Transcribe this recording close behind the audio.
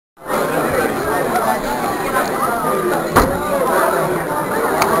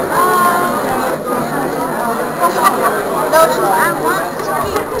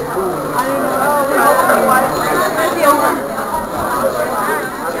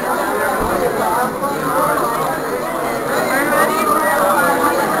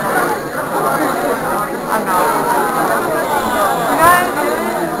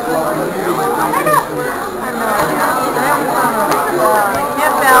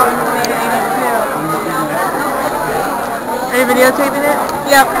videotaping it?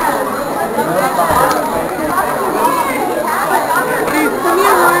 Yep. Come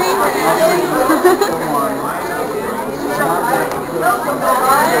here, Maureen.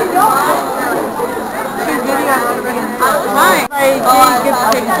 She's getting us to bring it. Hi. I didn't get to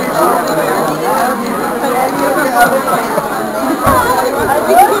take pictures.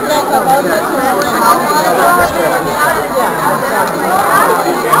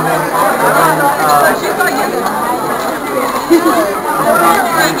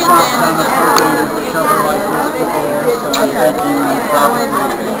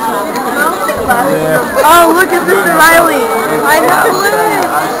 Oh, look at Mr. Riley. I know it.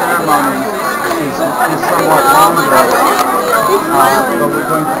 Our ceremony is somewhat longer, but we're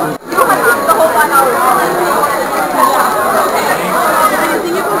going to do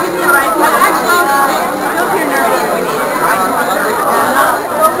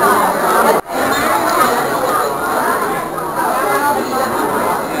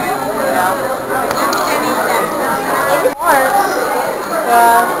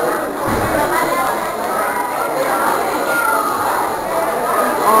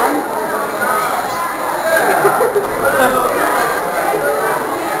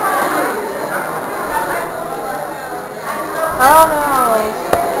I don't know.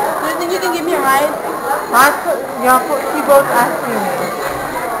 Do you think you can give me a ride? You both asking me.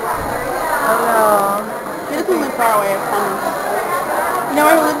 I don't know. He doesn't live far away from me. You know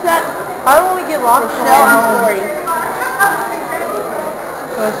where he lives at? How do we get lost in Shell our and home? Story.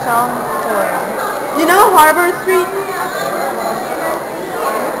 So Shell and Story. You know Harbor Street?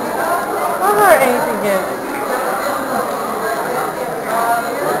 I don't know anything yet.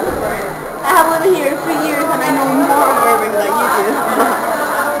 I have lived here for years and I know more urban than you do.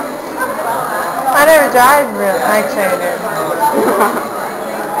 I never drive real. Actually, I did.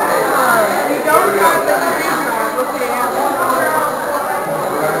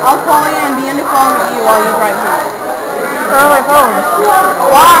 I'll call you and be on the phone with you while you drive home. On my phone.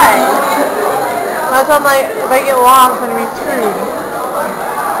 Why? That's on my. If I get lost, I'm gonna be screwed.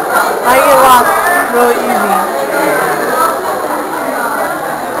 I get lost really easy.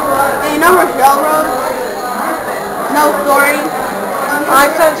 Hey, you know Rochelle Road? No Story? I'm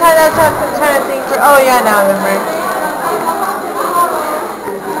trying to think for. Oh yeah, now I remember.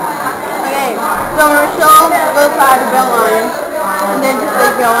 Okay, so Rochelle goes by the Bell Line and then just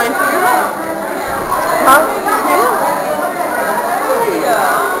leave Bell Line. Huh?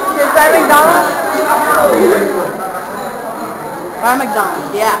 Is that McDonald's? By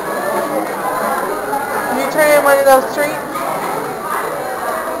McDonald's, yeah. You turn in one of those streets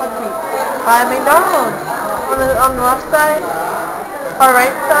What street? by McDonald's on the left side or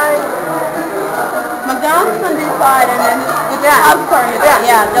right side. McDonald's on this side and then the Yeah. house part of it. Yeah.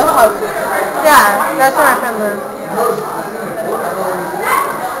 Yeah, those houses. Yeah, that's where my friend lives.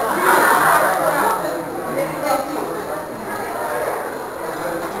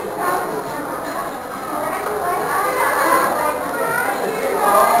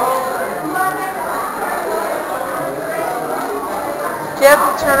 Do you have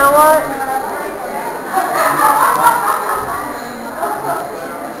to turn a lot?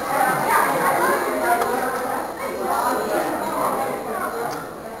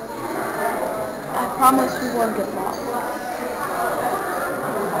 I promise you won't get lost.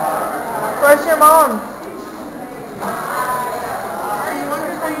 Where's your mom? You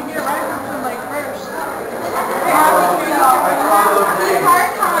wonder how you get right from somebody first.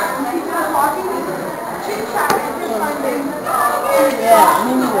 Yeah,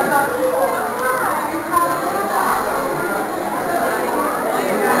 me neither.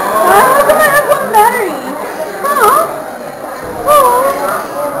 How come I have one battery?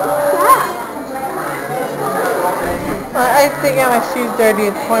 I think I got my shoes dirty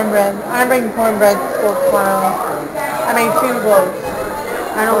with cornbread. I'm bringing cornbread to school tomorrow. I made 2 loaves.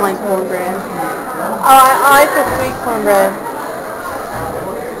 I don't like cornbread. Oh, I like the sweet cornbread.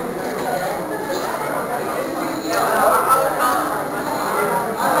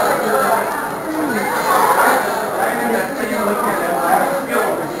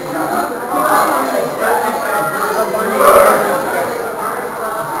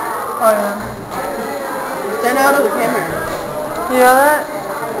 Oh yeah. Stand out of the camera. You know that?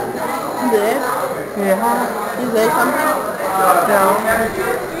 You did? Yeah. You say something? No.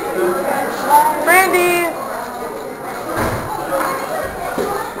 Brandy!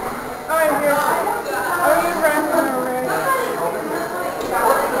 I'm here. Are you friends already?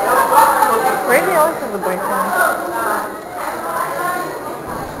 Brandy always has a boyfriend.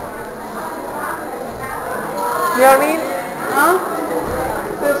 You know what I mean? Huh?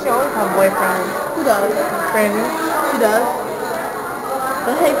 She always has a boyfriend. Who does? Brandy. She does. I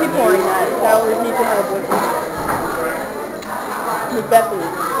hate people like that. That always need to have a boyfriend. With Bethany.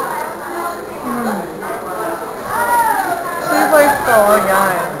 She's like so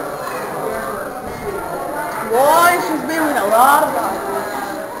young. Boy, she's been with a lot of guys.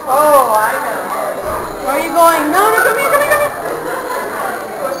 Oh, I know. Where are you going? No, come here, come here, come here.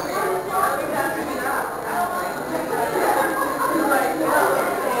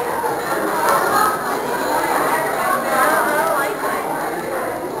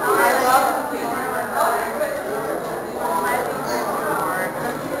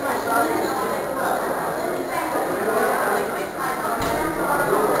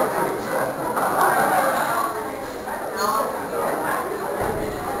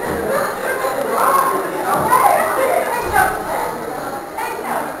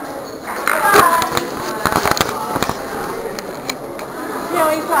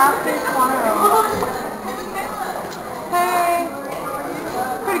 Hey,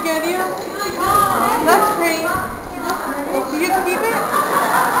 pretty good, you? That's pretty. You get to keep it?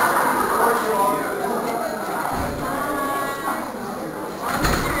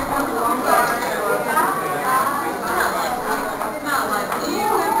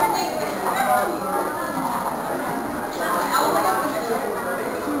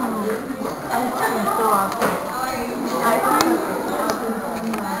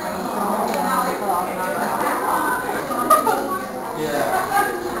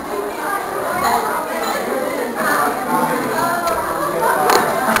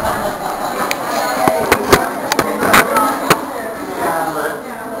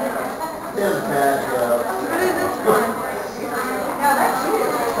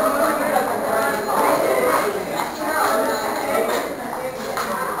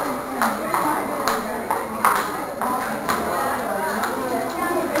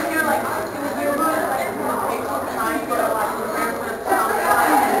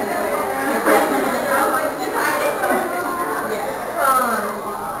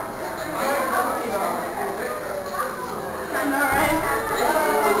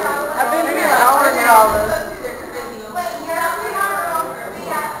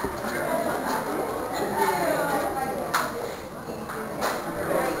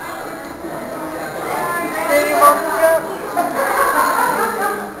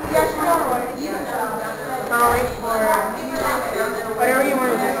 Whatever you want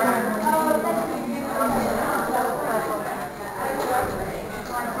to do.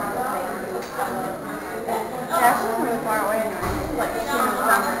 Yeah, she's really far away. Like, she's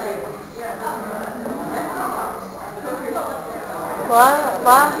down the street.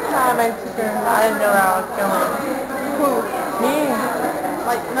 Last time I took her, I didn't know where I was going. Who? Me?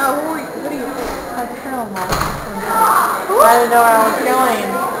 Like, no, who do you think? I don't know. I didn't know where I was going.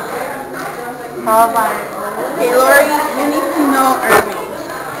 How am I? Okay, Lori, you need to know Irving.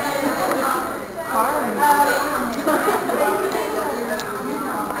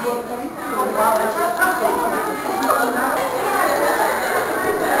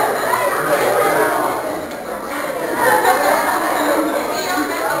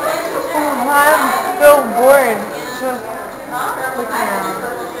 I'm so bored. Just looking around.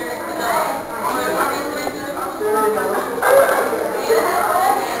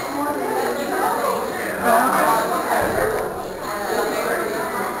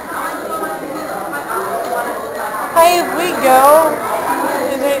 Hey, if we go,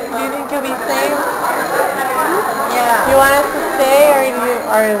 do you think you'll be safe? Yeah. Do you want us to stay,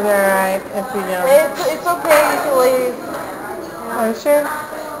 or is it alright if we don't? It's okay, you can leave. Are you sure?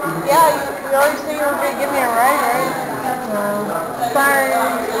 Yeah, you always say you were going to give me a ride, right? Sorry.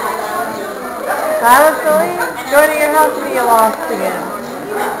 Honestly, going to your house and you get lost again.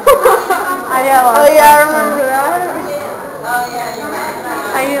 I get lost. Oh yeah, I remember that.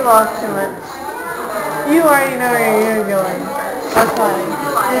 I get lost too much. You already know where you're going. That's why.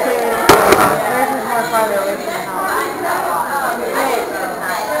 Yours is more farther away from the house.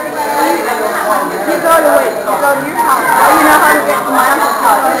 You go to wait. You go to your house. Now you know how to get to my uncle's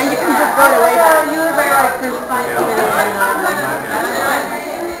house, and then you can just go to wait. You live right like this 5 minutes.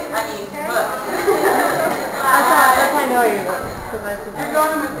 That's how I know you go. You're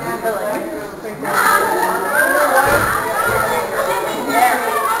going with me.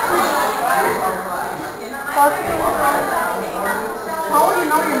 How will you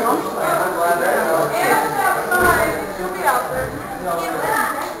know